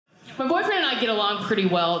My boyfriend and I get along pretty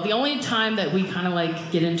well. The only time that we kind of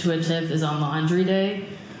like get into a tiff is on laundry day.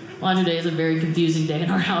 Laundry day is a very confusing day in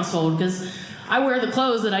our household because I wear the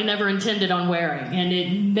clothes that I never intended on wearing, and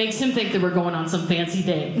it makes him think that we're going on some fancy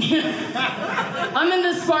date. I'm in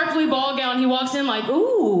this sparkly ball gown. He walks in like,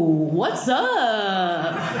 ooh, what's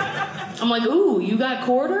up? I'm like, ooh, you got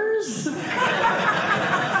quarters?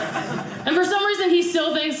 And for some reason, he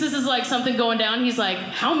still thinks this is like something going down. He's like,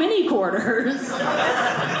 how many quarters?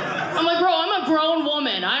 I'm like, bro, I'm a grown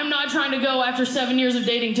woman. I'm not trying to go after 7 years of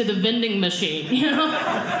dating to the vending machine, you know?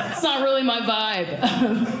 It's not really my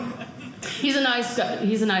vibe. He's a nice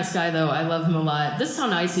guy, though. I love him a lot. This is how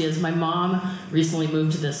nice he is. My mom recently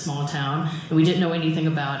moved to this small town, and we didn't know anything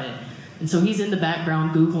about it. And so he's in the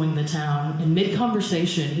background Googling the town. In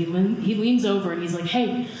mid-conversation, he leans over and he's like,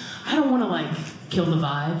 hey, I don't want to, like, kill the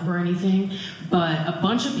vibe or anything, but a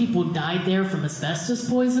bunch of people died there from asbestos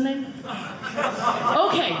poisoning.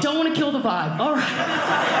 Okay, don't want to kill the vibe. All right.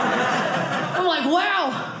 I'm like,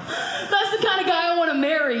 wow, that's the kind of guy I want to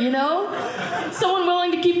marry, you know? Someone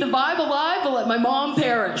willing to keep the vibe alive but let my mom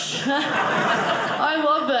perish. I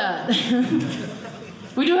love that.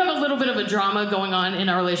 We do have a little bit of a drama going on in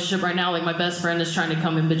our relationship right now. Like, my best friend is trying to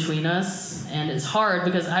come in between us, and it's hard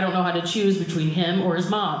because I don't know how to choose between him or his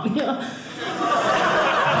mom.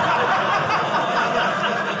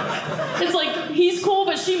 It's like, he's cool,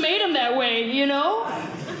 but she made him that way, you know?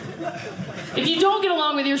 If you don't get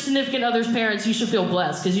along with your significant other's parents, you should feel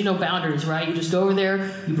blessed, because you know boundaries, right? You just go over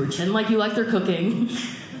there, you pretend like you like their cooking,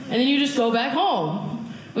 and then you just go back home.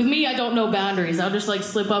 With me, I don't know boundaries. I'll just like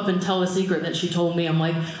slip up and tell a secret that she told me. I'm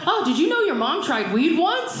like, oh, did you know your mom tried weed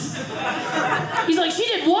once? He's like, she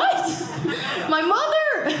did what? My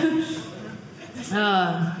mother?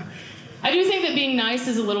 I do think that being nice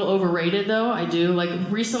is a little overrated, though. I do. Like,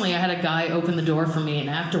 recently I had a guy open the door for me, and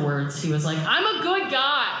afterwards he was like, I'm a good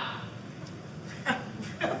guy.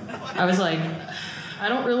 I was like, I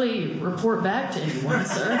don't really report back to anyone,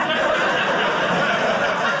 sir.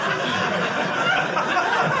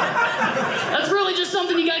 That's really just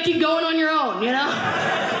something you gotta keep going on your own, you know?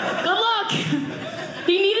 Good luck!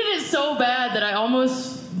 He needed it so bad that I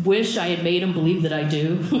almost wish I had made him believe that I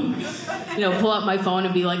do. You know, pull out my phone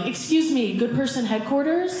and be like, excuse me, good person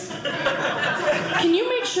headquarters? Can you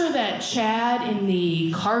make sure that Chad in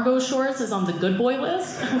the cargo shorts is on the good boy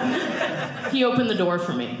list? He opened the door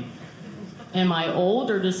for me. Am I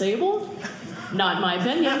old or disabled? Not in my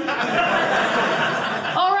opinion. All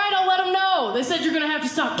right, I'll let him know. They said you're gonna have to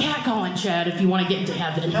stop catcalling Chad if you want to get into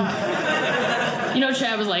heaven. You know,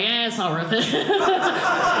 Chad was like, it's not worth it.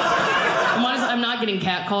 I'm not getting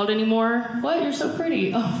catcalled anymore. What? You're so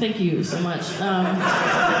pretty. Oh, thank you so much. It's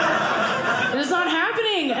not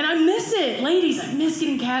happening, and I miss it. Ladies, I miss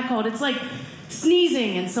getting catcalled. It's like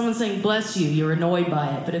sneezing and someone saying, bless you, you're annoyed by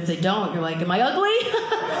it. But if they don't, you're like, am I ugly?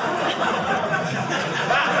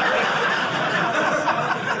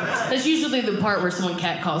 That's usually the part where someone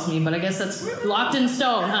catcalls me, but I guess that's locked in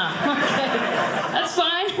stone, huh? Okay, that's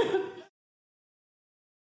fine.